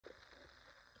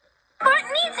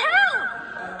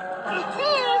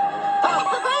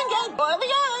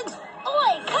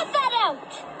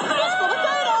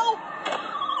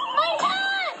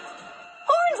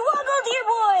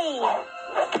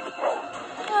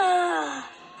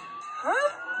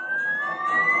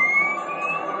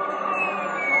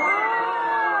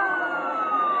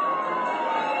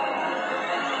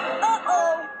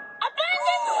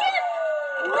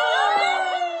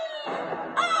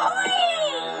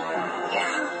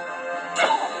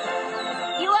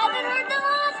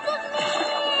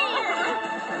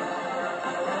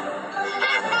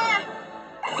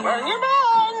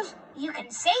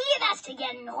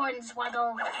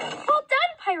Hornswoggle. Well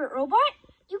done, Pirate Robot.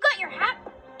 You got your hat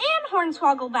and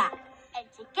Hornswoggle back. And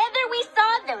together we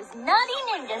saw those naughty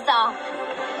ninjas off.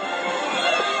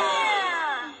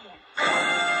 Yeah!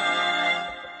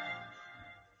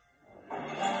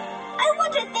 I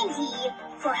want to thank ye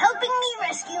for helping me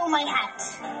rescue my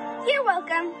hat. You're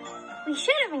welcome. We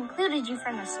should have included you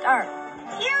from the start.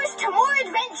 Here's to more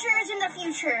adventures in the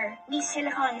future, me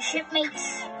Silicon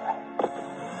shipmates.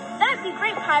 That'd be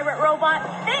great, Pirate Robot.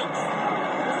 Thanks.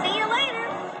 See you later.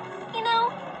 You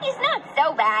know, he's not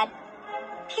so bad.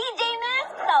 PJ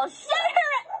Masks, I'll shoot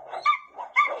her.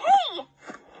 Hey!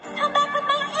 Come back with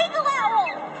my eagle owl!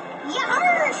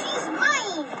 Yar, she's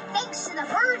mine, thanks to the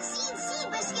bird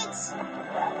seed biscuits.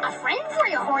 A friend for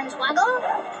you, Hornswoggle.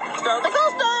 Still the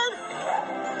ghosted!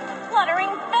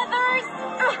 Fluttering feathers!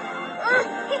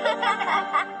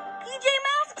 PJ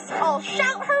Masks, I'll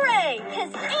shout hooray!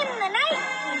 'Cause in the night,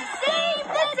 we save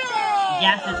the day!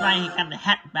 Yes, that's right. He got the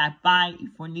hat back by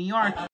for New York.